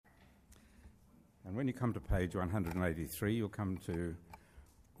And when you come to page 183, you'll come to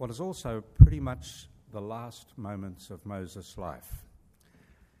what is also pretty much the last moments of Moses' life.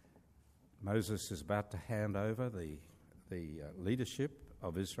 Moses is about to hand over the leadership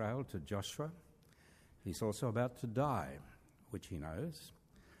of Israel to Joshua. He's also about to die, which he knows.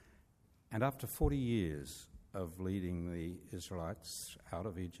 And after 40 years of leading the Israelites out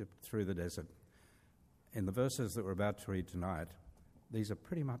of Egypt through the desert, in the verses that we're about to read tonight, these are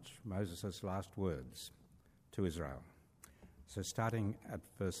pretty much Moses' last words to Israel. So starting at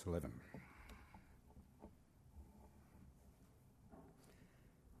verse 11.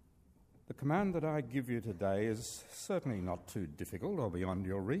 The command that I give you today is certainly not too difficult or beyond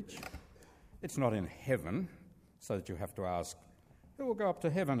your reach. It's not in heaven, so that you have to ask, who will go up to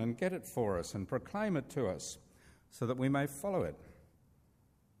heaven and get it for us and proclaim it to us, so that we may follow it?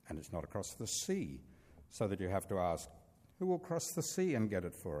 And it's not across the sea, so that you have to ask, who will cross the sea and get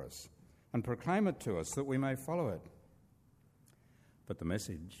it for us and proclaim it to us that we may follow it? But the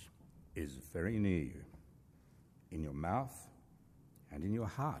message is very near you, in your mouth and in your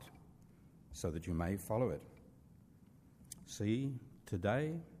heart, so that you may follow it. See,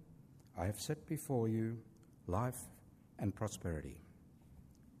 today I have set before you life and prosperity,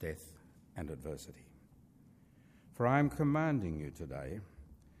 death and adversity. For I am commanding you today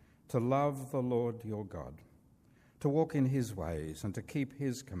to love the Lord your God, to walk in his ways and to keep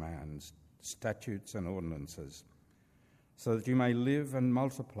his commands, statutes and ordinances, so that you may live and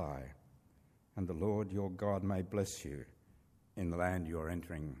multiply, and the Lord your God may bless you in the land you are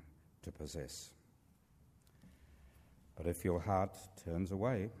entering to possess. But if your heart turns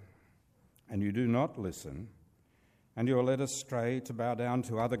away, and you do not listen, and you are led astray to bow down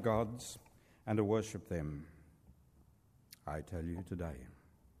to other gods and to worship them, I tell you today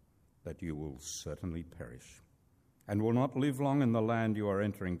that you will certainly perish and will not live long in the land you are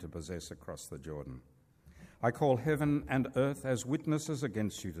entering to possess across the Jordan. I call heaven and earth as witnesses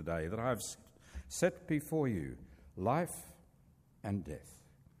against you today that I have set before you life and death,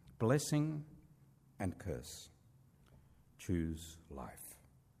 blessing and curse. Choose life,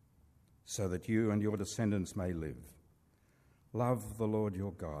 so that you and your descendants may live. Love the Lord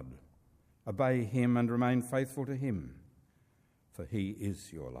your God, obey him and remain faithful to him, for he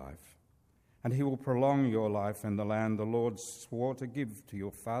is your life, and he will prolong your life in the land the Lord swore to give to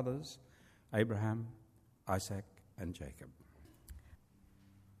your fathers, Abraham, Isaac, and Jacob.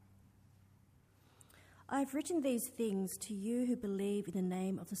 I have written these things to you who believe in the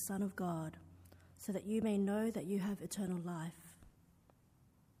name of the Son of God, so that you may know that you have eternal life.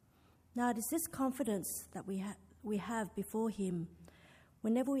 Now it is this confidence that we have before him.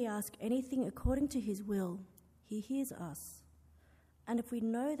 Whenever we ask anything according to his will, he hears us. And if we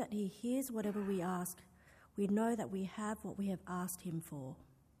know that he hears whatever we ask, we know that we have what we have asked him for.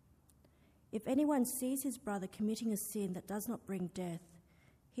 If anyone sees his brother committing a sin that does not bring death,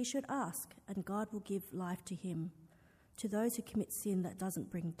 he should ask, and God will give life to him. To those who commit sin that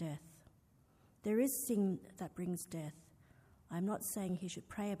doesn't bring death, there is sin that brings death. I'm not saying he should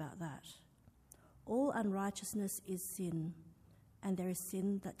pray about that. All unrighteousness is sin, and there is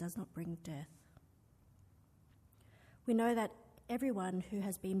sin that does not bring death. We know that everyone who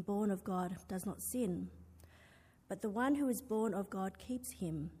has been born of God does not sin, but the one who is born of God keeps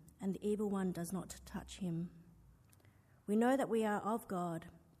him, and the evil one does not touch him. We know that we are of God,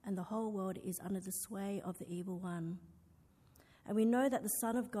 and the whole world is under the sway of the evil one. And we know that the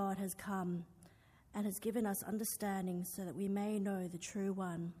Son of God has come and has given us understanding so that we may know the true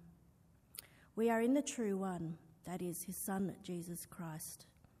one. We are in the true one, that is, his Son, Jesus Christ.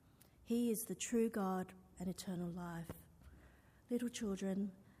 He is the true God and eternal life. Little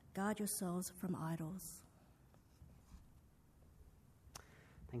children, guard yourselves from idols.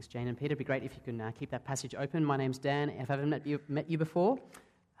 Thanks, Jane and Peter. It'd be great if you can keep that passage open. My name's Dan. If I haven't met you before,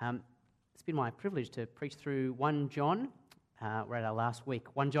 it's been my privilege to preach through 1 John. We're at our last week.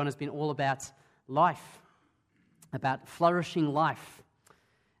 1 John has been all about life, about flourishing life.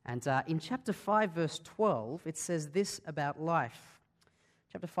 And in chapter 5, verse 12, it says this about life.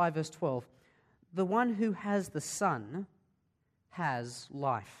 Chapter 5, verse 12, the one who has the Son has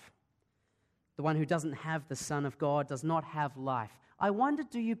life. The one who doesn't have the Son of God does not have life. I wonder,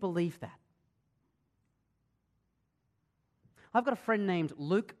 do you believe that? I've got a friend named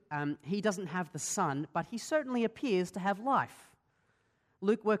Luke. He doesn't have the Son, but he certainly appears to have life.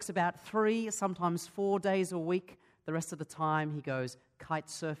 Luke works about 3, sometimes 4 days a week. The rest of the time he goes kite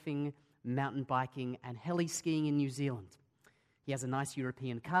surfing, mountain biking, and heli skiing in New Zealand. He has a nice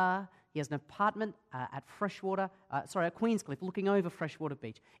European car. He has an apartment at Queenscliff, looking over Freshwater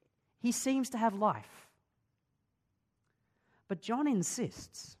Beach. He seems to have life. But John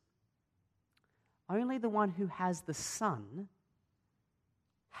insists, only the one who has the Son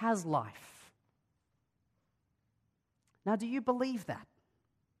has life. Now, do you believe that?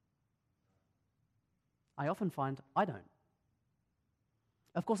 I often find I don't.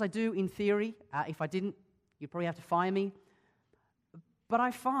 Of course, I do in theory. If I didn't, you'd probably have to fire me. But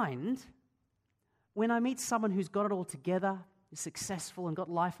I find when I meet someone who's got it all together, is successful and got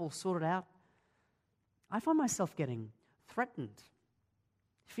life all sorted out, I find myself getting threatened,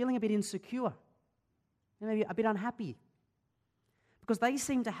 feeling a bit insecure, maybe a bit unhappy, because they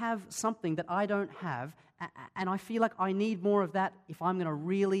seem to have something that I don't have, and I feel like I need more of that if I'm going to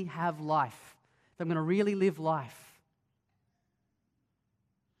really have life, if I'm going to really live life.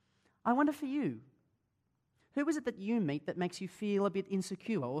 I wonder for you, who is it that you meet that makes you feel a bit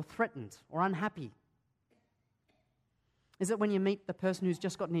insecure or threatened or unhappy? Is it when you meet the person who's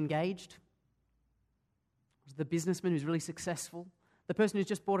just gotten engaged? Is it the businessman who's really successful? The person who's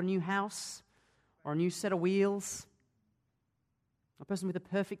just bought a new house or a new set of wheels? A person with a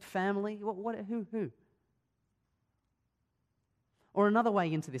perfect family? Who? Or another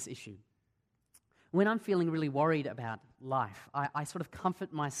way into this issue. When I'm feeling really worried about life, I sort of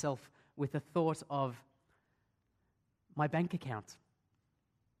comfort myself with the thought of my bank account,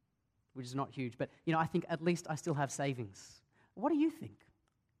 which is not huge, but I think at least I still have savings. What do you think?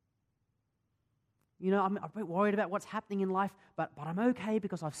 I'm a bit worried about what's happening in life, but I'm okay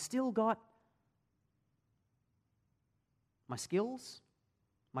because I've still got my skills,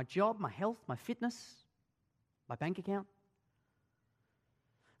 my job, my health, my fitness, my bank account.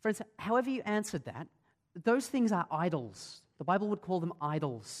 Friends, however you answered that, those things are idols. The Bible would call them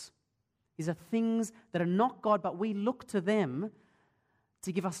idols. These are things that are not God, but we look to them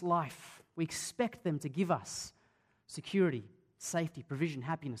to give us life. We expect them to give us security, safety, provision,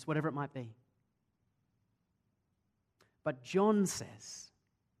 happiness, whatever it might be. But John says,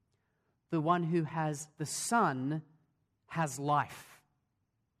 the one who has the Son has life.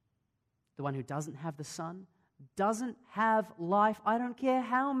 The one who doesn't have the Son doesn't have life. I don't care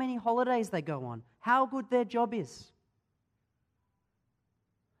how many holidays they go on, how good their job is.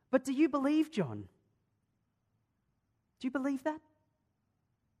 But do you believe John? Do you believe that?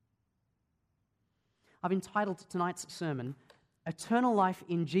 I've entitled tonight's sermon, Eternal Life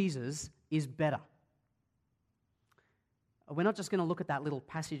in Jesus is Better. We're not just going to look at that little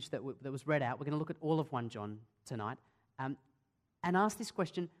passage that was read out. We're going to look at all of 1 John tonight and ask this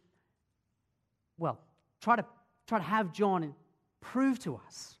question. Well, try to have John prove to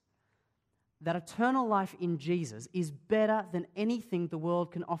us that eternal life in Jesus is better than anything the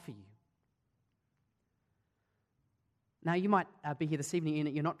world can offer you. Now, you might be here this evening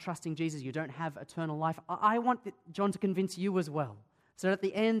and you're not trusting Jesus, you don't have eternal life. I want John to convince you as well, so that at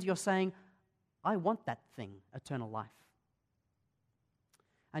the end you're saying, I want that thing, eternal life.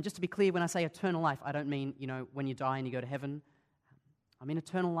 And just to be clear, when I say eternal life, I don't mean, when you die and you go to heaven. I mean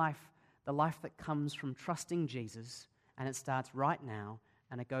eternal life, the life that comes from trusting Jesus, and it starts right now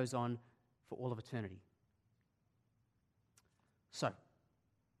and it goes on for all of eternity. So,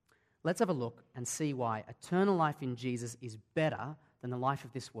 let's have a look and see why eternal life in Jesus is better than the life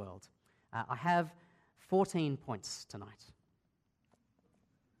of this world. I have 14 points tonight.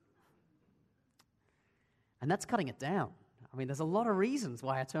 And that's cutting it down. I mean, there's a lot of reasons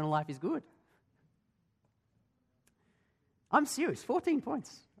why eternal life is good. I'm serious, 14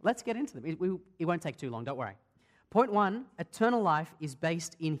 points. Let's get into them. It won't take too long, don't worry. Point 1, eternal life is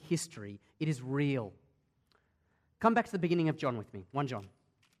based in history. It is real. Come back to the beginning of John with me, 1 John.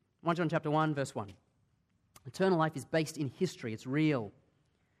 1 John chapter 1, verse 1. Eternal life is based in history. It's real.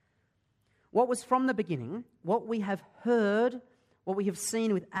 What was from the beginning, what we have heard, what we have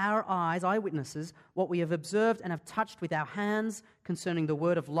seen with our eyes, eyewitnesses, what we have observed and have touched with our hands concerning the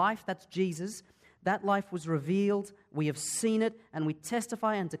word of life, that's Jesus. That life was revealed. We have seen it, and we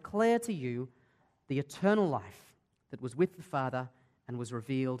testify and declare to you the eternal life that was with the Father and was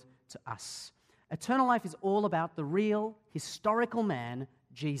revealed to us. Eternal life is all about the real, historical man,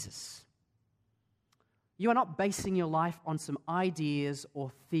 Jesus. You are not basing your life on some ideas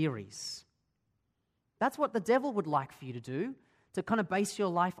or theories. That's what the devil would like for you to do, to kind of base your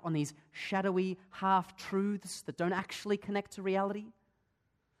life on these shadowy half-truths that don't actually connect to reality.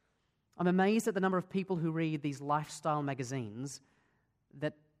 I'm amazed at the number of people who read these lifestyle magazines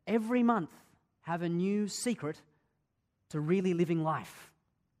that every month have a new secret to really living life.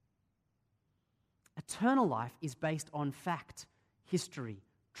 Eternal life is based on fact, history,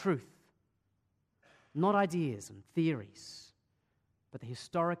 truth, not ideas and theories, but the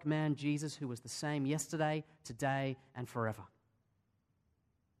historic man Jesus who was the same yesterday, today, and forever.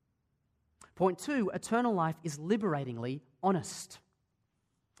 Point 2, eternal life is liberatingly honest.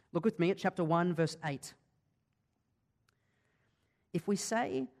 Look with me at chapter 1, verse 8. If we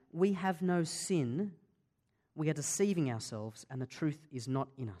say we have no sin, we are deceiving ourselves and the truth is not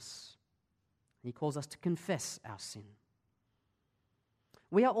in us. He calls us to confess our sin.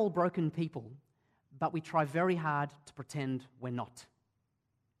 We are all broken people, but we try very hard to pretend we're not.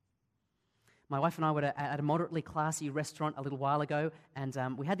 My wife and I were at a moderately classy restaurant a little while ago,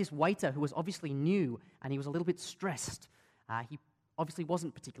 and we had this waiter who was obviously new, and he was a little bit stressed. He obviously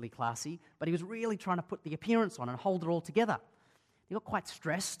wasn't particularly classy, but he was really trying to put the appearance on and hold it all together. He got quite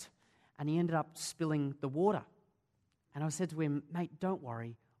stressed, and he ended up spilling the water. And I said to him, "Mate, don't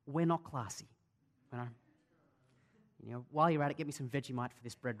worry, we're not classy. While you're at it, get me some Vegemite for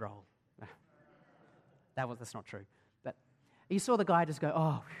this bread roll." That's not true. But you saw the guy just go,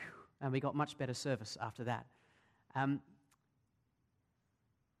 "Oh," whew, and we got much better service after that.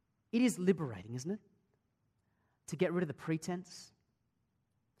 It is liberating, isn't it? To get rid of the pretense.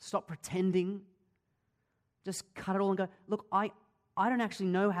 Stop pretending. Just cut it all and go, "Look, I don't actually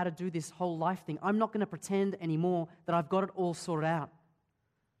know how to do this whole life thing. I'm not going to pretend anymore that I've got it all sorted out."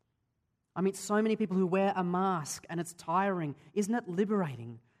 I meet so many people who wear a mask and it's tiring. Isn't it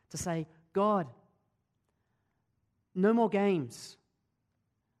liberating to say, "God, no more games.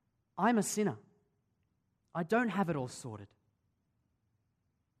 I'm a sinner. I don't have it all sorted."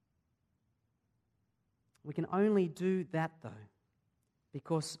 We can only do that, though,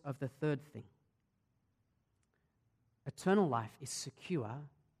 because of the third thing. Eternal life is secure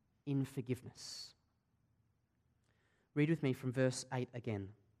in forgiveness. Read with me from verse 8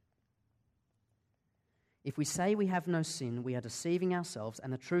 again. If we say we have no sin, we are deceiving ourselves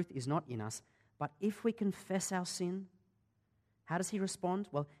and the truth is not in us. But if we confess our sin, how does he respond?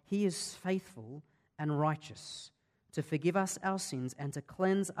 Well, he is faithful and righteous to forgive us our sins and to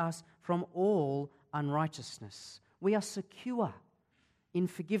cleanse us from all unrighteousness. We are secure in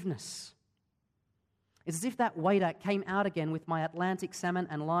forgiveness. It's as if that waiter came out again with my Atlantic salmon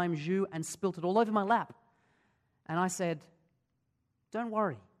and lime jus and spilt it all over my lap. And I said, "Don't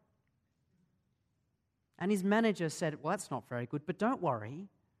worry." And his manager said, "Well, that's not very good, but don't worry.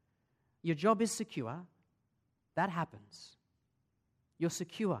 Your job is secure. That happens. You're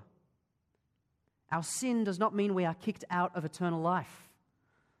secure." Our sin does not mean we are kicked out of eternal life.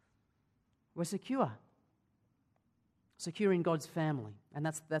 We're secure. Secure in God's family. And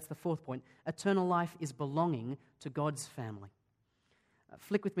that's the fourth point. Eternal life is belonging to God's family.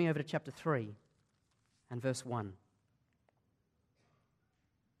 Flick with me over to chapter 3 and verse 1.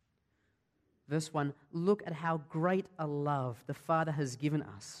 Verse 1, "Look at how great a love the Father has given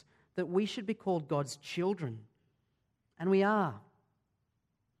us, that we should be called God's children." And we are.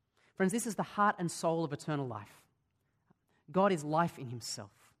 Friends, this is the heart and soul of eternal life. God is life in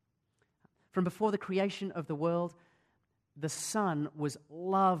himself. From before the creation of the world, the Son was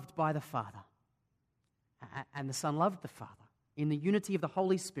loved by the Father. And the Son loved the Father. In the unity of the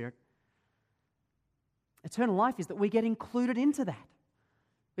Holy Spirit, eternal life is that we get included into that.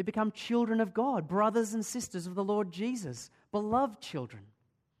 We become children of God, brothers and sisters of the Lord Jesus, beloved children.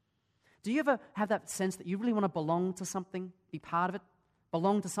 Do you ever have that sense that you really want to belong to something, be part of it,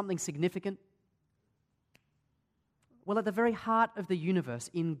 belong to something significant? Well, at the very heart of the universe,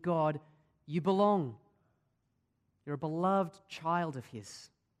 in God, you belong. You're a beloved child of his.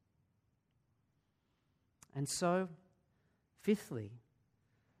 And so, fifthly,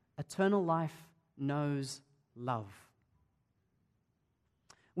 eternal life knows love.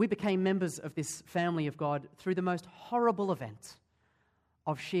 We became members of this family of God through the most horrible event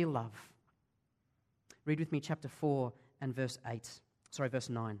of sheer love. Read with me chapter 4 and verse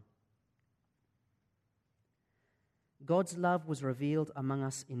 9. "God's love was revealed among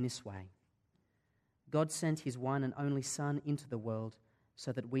us in this way. God sent his one and only Son into the world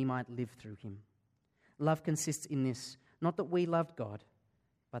so that we might live through him. Love consists in this, not that we loved God,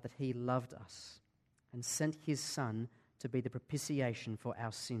 but that he loved us and sent his Son to be the propitiation for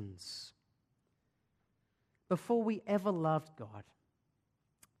our sins." Before we ever loved God,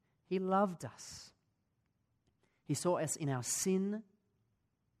 he loved us. He saw us in our sin,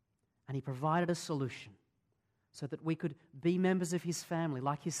 and he provided a solution so that we could be members of his family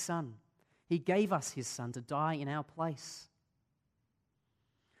like his Son. He gave us his Son to die in our place.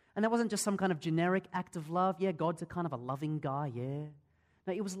 And that wasn't just some kind of generic act of love. Yeah, God's a kind of a loving guy, yeah.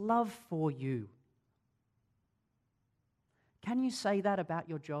 No, it was love for you. Can you say that about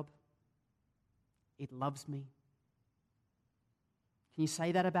your job? It loves me. Can you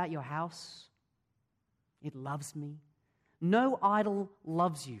say that about your house? It loves me. No idol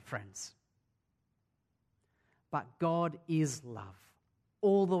loves you, friends. But God is love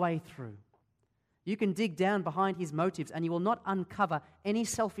all the way through. You can dig down behind his motives and you will not uncover any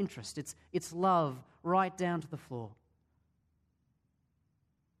self-interest. It's love right down to the floor.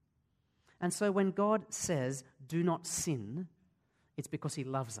 And so when God says, do not sin, it's because he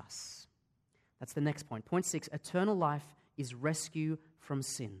loves us. That's the next point. Point 6, eternal life is rescue from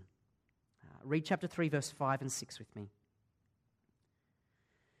sin. Read chapter 3, verse 5 and 6 with me.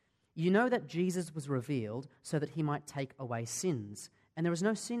 You know that Jesus was revealed so that he might take away sins, and there is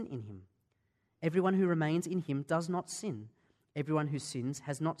no sin in him. Everyone who remains in him does not sin. Everyone who sins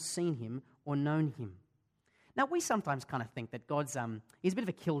has not seen him or known him. Now, we sometimes kind of think that God's he's a bit of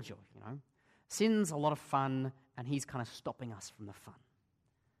a killjoy, you know. Sin's a lot of fun, and he's kind of stopping us from the fun.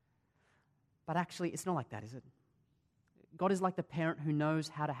 But actually, it's not like that, is it? God is like the parent who knows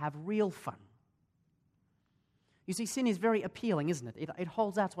how to have real fun. You see, sin is very appealing, isn't it? It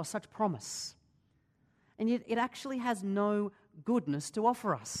holds out to us such promise. And yet it actually has no goodness to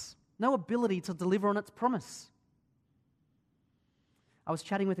offer us, no ability to deliver on its promise. I was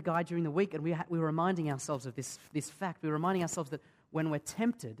chatting with a guy during the week, and we were reminding ourselves of this fact. We were reminding ourselves that when we're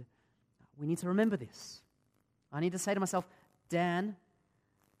tempted, we need to remember this. I need to say to myself, Dan,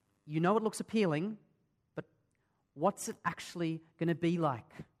 you know it looks appealing, but what's it actually going to be like?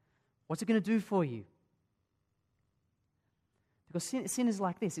 What's it going to do for you? Because sin is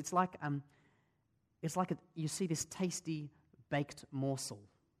like this. It's like you see this tasty baked morsel,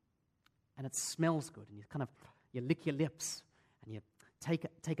 and it smells good, and you lick your lips, and you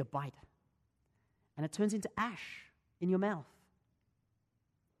take a bite, and it turns into ash in your mouth.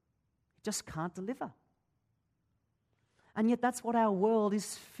 It just can't deliver. And yet that's what our world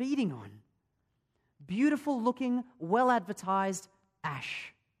is feeding on. Beautiful looking, well advertised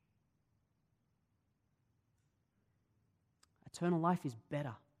ash. Eternal life is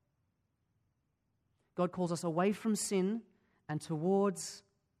better. God calls us away from sin and towards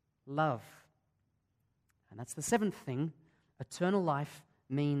love. And that's the seventh thing. Eternal life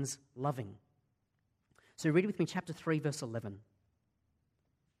means loving. So read with me chapter 3, verse 11.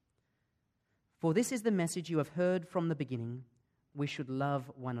 For this is the message you have heard from the beginning. We should love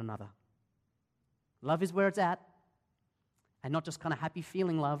one another. Love is where it's at. And not just kind of happy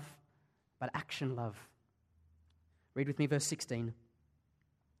feeling love, but action love. Read with me verse 16.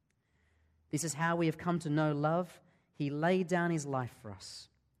 This is how we have come to know love. He laid down his life for us.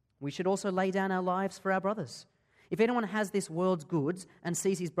 We should also lay down our lives for our brothers. If anyone has this world's goods and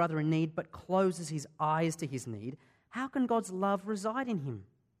sees his brother in need but closes his eyes to his need, how can God's love reside in him?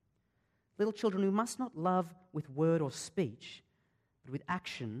 Little children, we must not love with word or speech, but with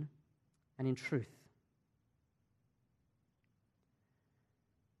action and in truth.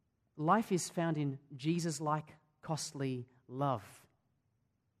 Life is found in Jesus-like costly love.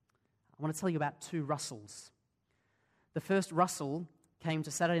 I want to tell you about two Russells. The first Russell came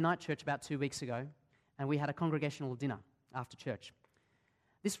to Saturday night church about 2 weeks ago, and we had a congregational dinner after church.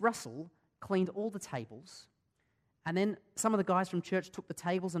 This Russell cleaned all the tables, and then some of the guys from church took the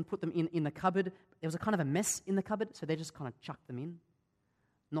tables and put them in the cupboard. There was a kind of a mess in the cupboard, so they just kind of chucked them in.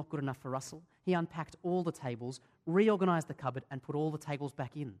 Not good enough for Russell. He unpacked all the tables, reorganized the cupboard, and put all the tables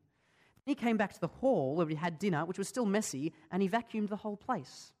back in. He came back to the hall where we had dinner, which was still messy, and he vacuumed the whole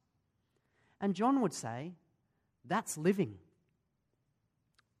place. And John would say, that's living.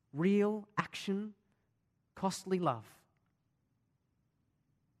 Real action, costly love.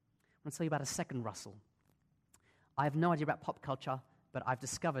 I want to tell you about a second Russell. I have no idea about pop culture, but I've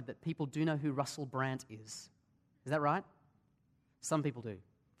discovered that people do know who Russell Brand is. Is that right? Some people do,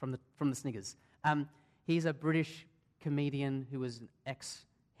 from the Sniggers. He's a British comedian who was an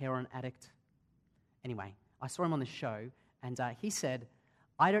ex-heroin addict. Anyway, I saw him on the show, and he said,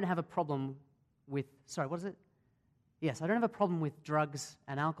 I don't have a problem with... Sorry, what is it? Yes, I don't have a problem with drugs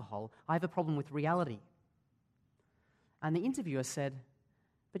and alcohol. I have a problem with reality. And the interviewer said,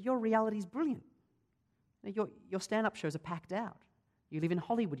 but your reality is brilliant. Your stand-up shows are packed out. You live in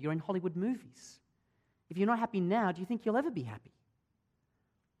Hollywood. You're in Hollywood movies. If you're not happy now, do you think you'll ever be happy?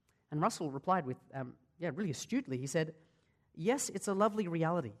 And Russell replied with, really astutely, he said, yes, it's a lovely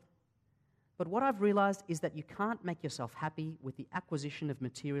reality. But what I've realized is that you can't make yourself happy with the acquisition of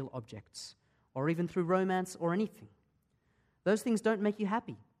material objects, or even through romance or anything. Those things don't make you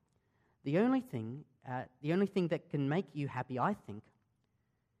happy. The only thing that can make you happy, I think,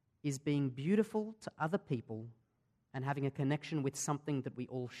 is being beautiful to other people and having a connection with something that we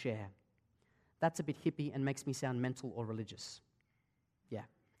all share. That's a bit hippie and makes me sound mental or religious. Yeah,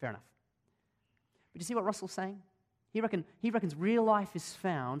 fair enough. But you see what Russell's saying? He reckons real life is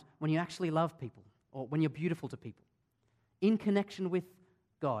found when you actually love people or when you're beautiful to people, in connection with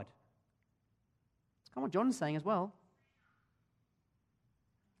God. It's kind of what John's saying as well.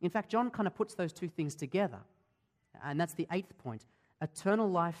 In fact, John kind of puts those two things together. And that's the 8th point. Eternal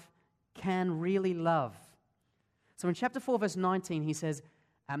life can really love. So in chapter 4, verse 19, he says,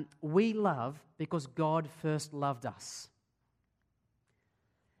 we love because God first loved us.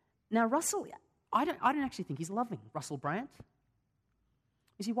 Now, Russell, I don't actually think he's loving, Russell Brand.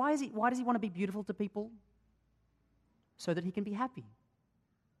 You see, why does he want to be beautiful to people? So that he can be happy.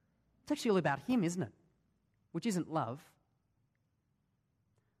 It's actually all about him, isn't it? Which isn't love.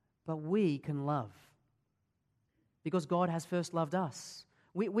 But we can love because God has first loved us.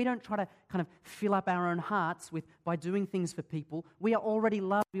 We don't try to kind of fill up our own hearts by doing things for people. We are already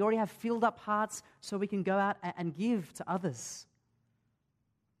loved. We already have filled up hearts so we can go out and give to others.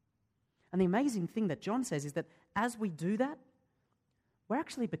 And the amazing thing that John says is that as we do that, we're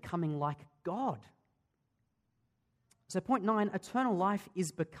actually becoming like God. So point 9, eternal life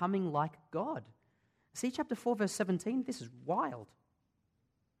is becoming like God. See chapter 4, verse 17? This is wild.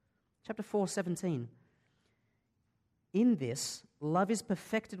 Chapter 4, 17. In this, love is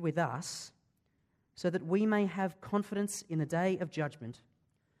perfected with us, so that we may have confidence in the day of judgment.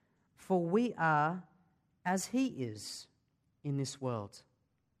 For we are as He is in this world.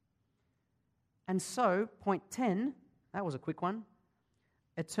 And so, point 10, that was a quick one.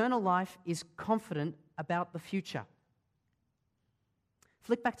 Eternal life is confident about the future.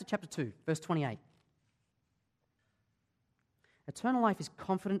 Flick back to chapter 2, verse 28. Eternal life is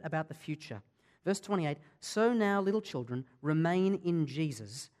confident about the future. Verse 28, so now, little children, remain in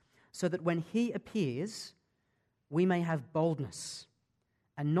Jesus, so that when He appears, we may have boldness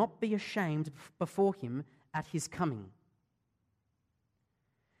and not be ashamed before Him at His coming.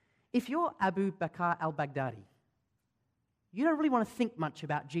 If you're Abu Bakr al-Baghdadi, you don't really want to think much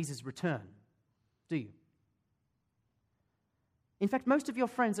about Jesus' return, do you? In fact, most of your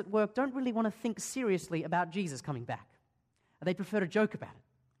friends at work don't really want to think seriously about Jesus coming back. They prefer to joke about it.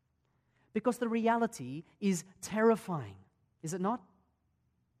 Because the reality is terrifying, is it not?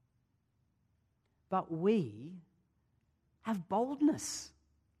 But we have boldness.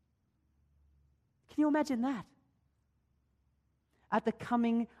 Can you imagine that? At the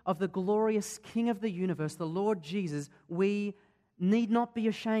coming of the glorious King of the universe, the Lord Jesus, we need not be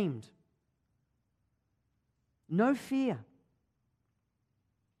ashamed. No fear.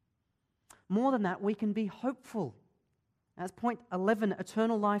 More than that, we can be hopeful. As point 11,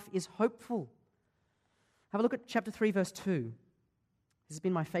 eternal life is hopeful. Have a look at chapter 3, verse 2. This has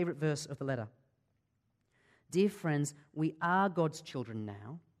been my favorite verse of the letter. Dear friends, we are God's children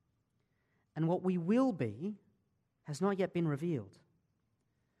now, and what we will be has not yet been revealed.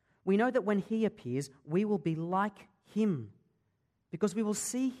 We know that when He appears, we will be like Him, because we will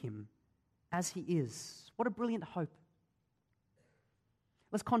see Him as He is. What a brilliant hope.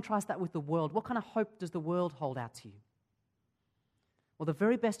 Let's contrast that with the world. What kind of hope does the world hold out to you? Well, the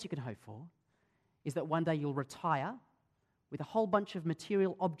very best you can hope for is that one day you'll retire with a whole bunch of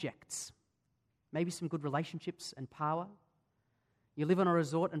material objects, maybe some good relationships and power. You live on a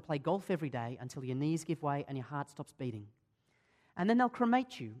resort and play golf every day until your knees give way and your heart stops beating. And then they'll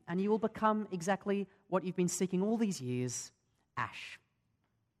cremate you, and you will become exactly what you've been seeking all these years, ash.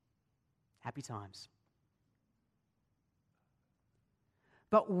 Happy times.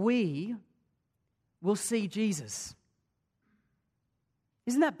 But we will see Jesus.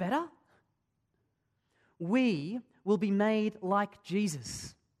 Isn't that better? We will be made like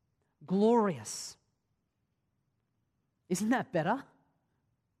Jesus. Glorious. Isn't that better?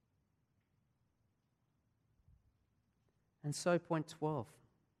 And so, point 12.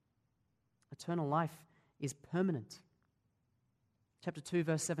 Eternal life is permanent. Chapter 2,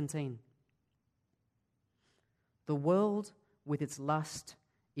 verse 17. The world with its lust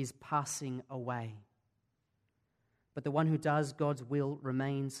is passing away, but the one who does God's will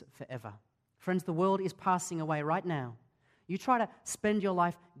remains forever. Friends, the world is passing away right now. You try to spend your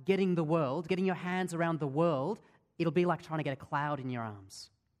life getting the world, getting your hands around the world, it'll be like trying to get a cloud in your arms,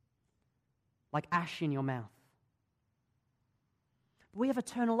 like ash in your mouth. But we have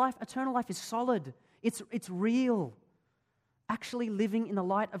eternal life. Eternal life is solid. It's real. Actually living in the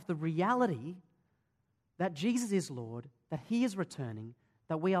light of the reality that Jesus is Lord, that He is returning,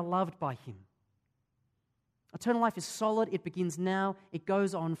 that we are loved by Him. Eternal life is solid. It begins now. It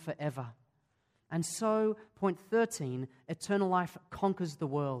goes on forever. And so, point 13, eternal life conquers the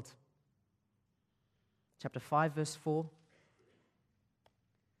world. Chapter 5, verse 4.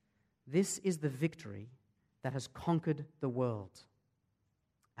 This is the victory that has conquered the world,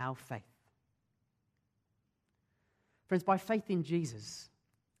 our faith. Friends, by faith in Jesus,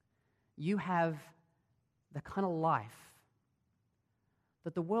 you have the kind of life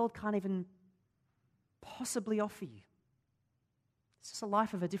that the world can't even possibly offer you. It's just a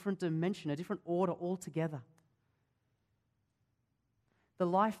life of a different dimension, a different order altogether. The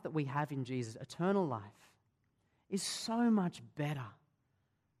life that we have in Jesus, eternal life, is so much better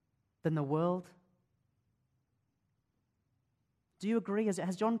than the world. Do you agree?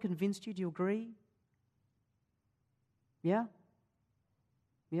 Has John convinced you? Do you agree? Yeah?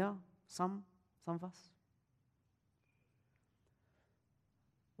 Yeah? Some of us?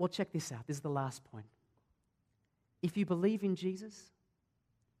 Well, check this out. This is the last point. If you believe in Jesus,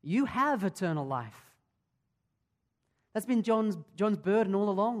 you have eternal life. That's been John's burden all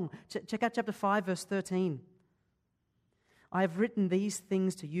along. Check out chapter 5, verse 13. I have written these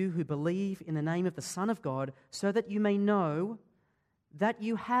things to you who believe in the name of the Son of God, so that you may know that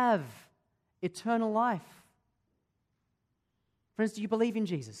you have eternal life. Friends, do you believe in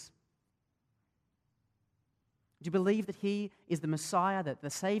Jesus? Do you believe that He is the Messiah, the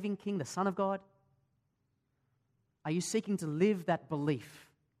saving King, the Son of God? Are you seeking to live that belief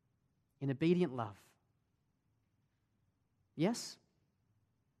in obedient love? Yes?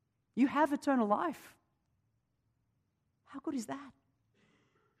 You have eternal life. How good is that?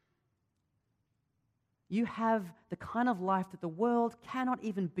 You have the kind of life that the world cannot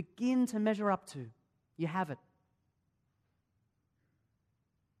even begin to measure up to. You have it.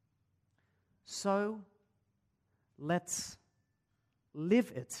 So, let's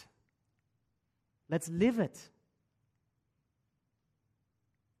live it. Let's live it.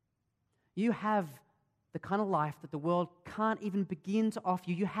 You have the kind of life that the world can't even begin to offer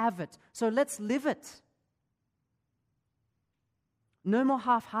you. You have it. So let's live it. No more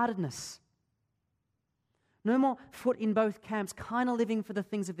half-heartedness. No more foot in both camps, kind of living for the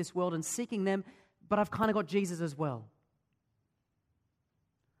things of this world and seeking them, but I've kind of got Jesus as well.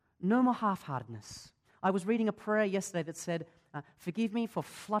 No more half-heartedness. I was reading a prayer yesterday that said, forgive me for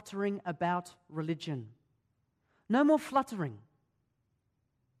fluttering about religion. No more fluttering.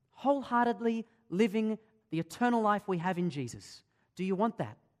 Wholeheartedly living the eternal life we have in Jesus. Do you want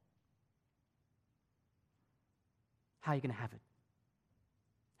that? How are you going to have it?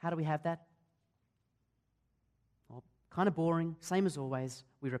 How do we have that? Well, kind of boring, same as always.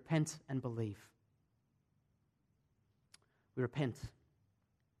 We repent and believe. We repent.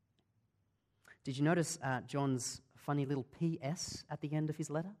 Did you notice John's funny little P.S. at the end of his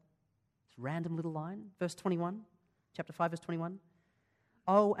letter? This random little line, verse 21, chapter 5, verse 21.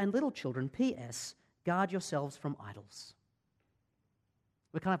 Oh, and little children, P.S., guard yourselves from idols.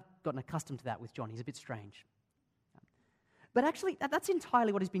 We've kind of gotten accustomed to that with John. He's a bit strange. But actually, that's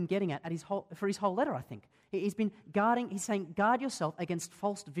entirely what he's been getting at for his whole letter, I think. He's saying, guard yourself against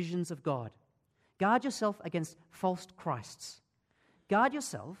false visions of God. Guard yourself against false Christs. Guard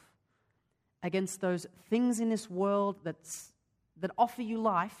yourself against those things in this world that offer you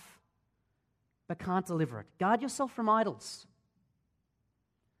life but can't deliver it. Guard yourself from idols.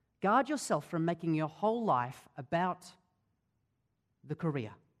 Guard yourself from making your whole life about the career,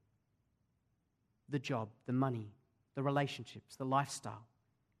 the job, the money, the relationships, the lifestyle,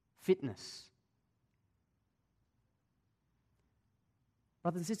 fitness.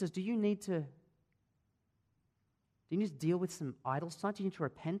 Brothers and sisters, do you need to deal with some idols tonight? Do you need to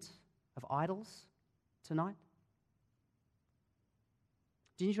repent of idols tonight?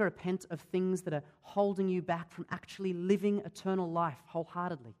 Do you need to repent of things that are holding you back from actually living eternal life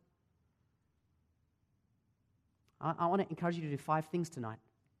wholeheartedly? I want to encourage you to do 5 things tonight.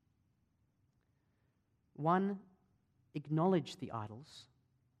 1, acknowledge the idols.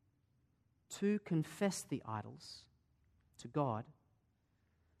 2, confess the idols to God.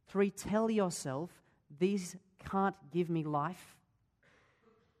 3, tell yourself, these can't give me life.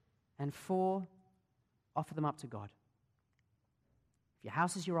 And 4, offer them up to God. If your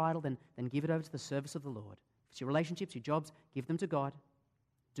house is your idol, then give it over to the service of the Lord. If it's your relationships, your jobs, give them to God.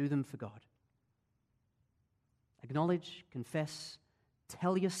 Do them for God. Acknowledge, confess,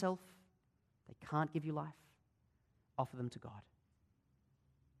 tell yourself they can't give you life. Offer them to God.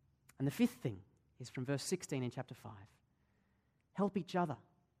 And the 5th thing is from verse 16 in chapter 5. Help each other.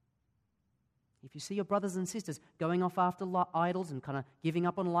 If you see your brothers and sisters going off after idols and kind of giving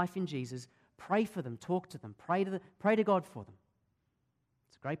up on life in Jesus, pray for them, talk to them, pray to God for them.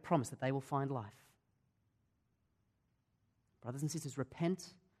 It's a great promise that they will find life. Brothers and sisters,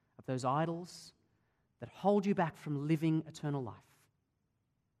 repent of those idols that hold you back from living eternal life.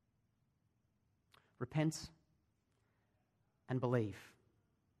 Repent and believe.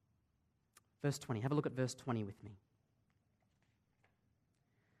 Verse 20. Have a look at verse 20 with me.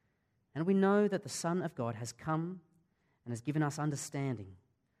 And we know that the Son of God has come and has given us understanding,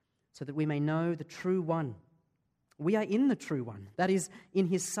 so that we may know the true one. We are in the true one, that is, in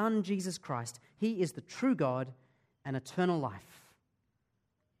his Son, Jesus Christ. He is the true God and eternal life.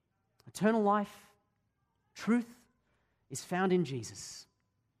 Eternal life, truth, is found in Jesus.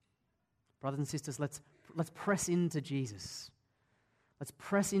 Brothers and sisters, let's press into Jesus. Let's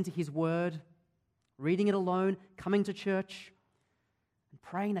press into His Word, reading it alone, coming to church, and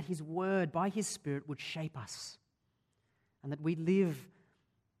praying that His Word, by His Spirit, would shape us, and that we live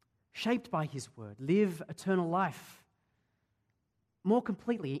shaped by His Word, live eternal life more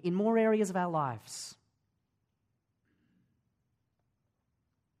completely in more areas of our lives.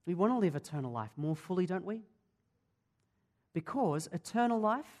 We want to live eternal life more fully, don't we? Because eternal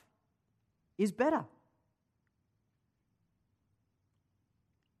life is better. I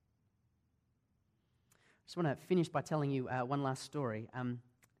just want to finish by telling you one last story.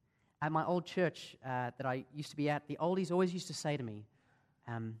 At my old church that I used to be at, the oldies always used to say to me,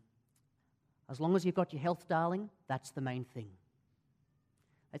 as long as you've got your health, darling, that's the main thing.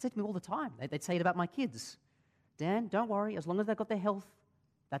 They'd say to me all the time. They'd say it about my kids. Dan, don't worry, as long as they've got their health,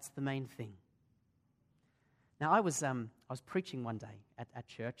 that's the main thing. Now, I was preaching one day at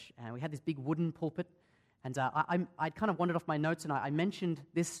church, and we had this big wooden pulpit, and I'd kind of wandered off my notes, and I mentioned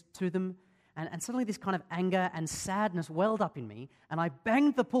this to them, and suddenly this kind of anger and sadness welled up in me, and I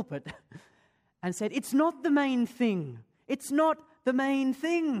banged the pulpit and said, "It's not the main thing. It's not the main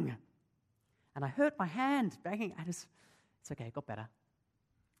thing." And I hurt my hand banging. It's okay, it got better.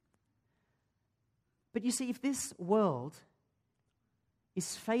 But you see, if this world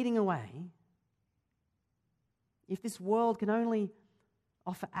is fading away, if this world can only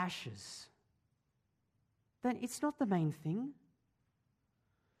offer ashes, then it's not the main thing.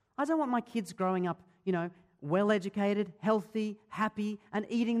 I don't want my kids growing up, well-educated, healthy, happy, and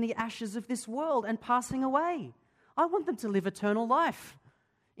eating the ashes of this world and passing away. I want them to live eternal life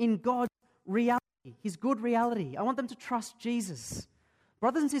in God's reality, His good reality. I want them to trust Jesus.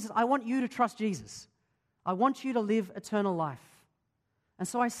 Brothers and sisters, I want you to trust Jesus. I want you to live eternal life. And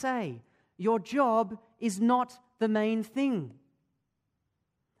so I say, your job is not the main thing.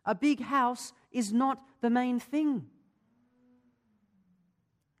 A big house is not the main thing.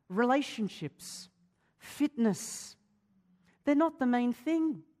 Relationships, fitness, they're not the main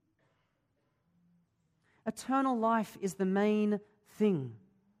thing. Eternal life is the main thing.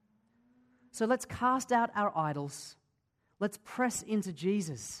 So let's cast out our idols. Let's press into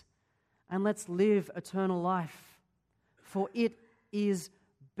Jesus. And let's live eternal life. For it is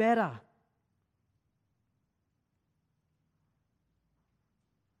better.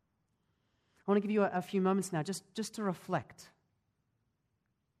 I want to give you a few moments now just to reflect.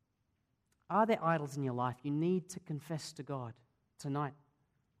 Are there idols in your life you need to confess to God tonight?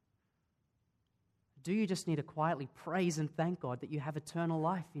 Do you just need to quietly praise and thank God that you have eternal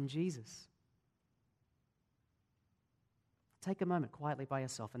life in Jesus? Take a moment quietly by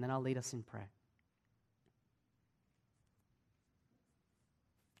yourself, and then I'll lead us in prayer.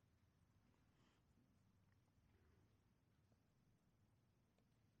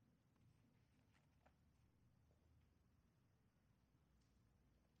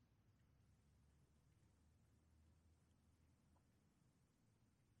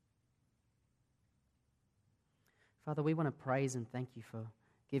 Father, we want to praise and thank you for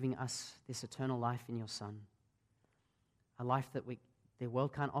giving us this eternal life in your Son. A life that the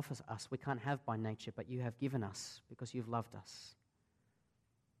world can't offer us, we can't have by nature, but you have given us because you've loved us.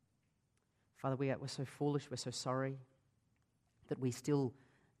 Father, we're so foolish, we're so sorry that we still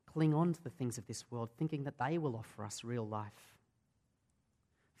cling on to the things of this world, thinking that they will offer us real life.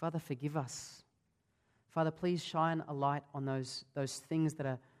 Father, forgive us. Father, please shine a light on those things that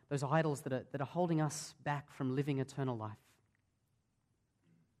are those idols that are holding us back from living eternal life.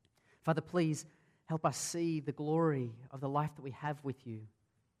 Father, please help us see the glory of the life that we have with you.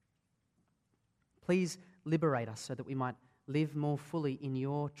 Please liberate us so that we might live more fully in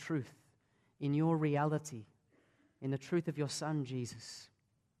your truth, in your reality, in the truth of your Son, Jesus,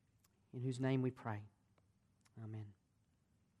 in whose name we pray. Amen.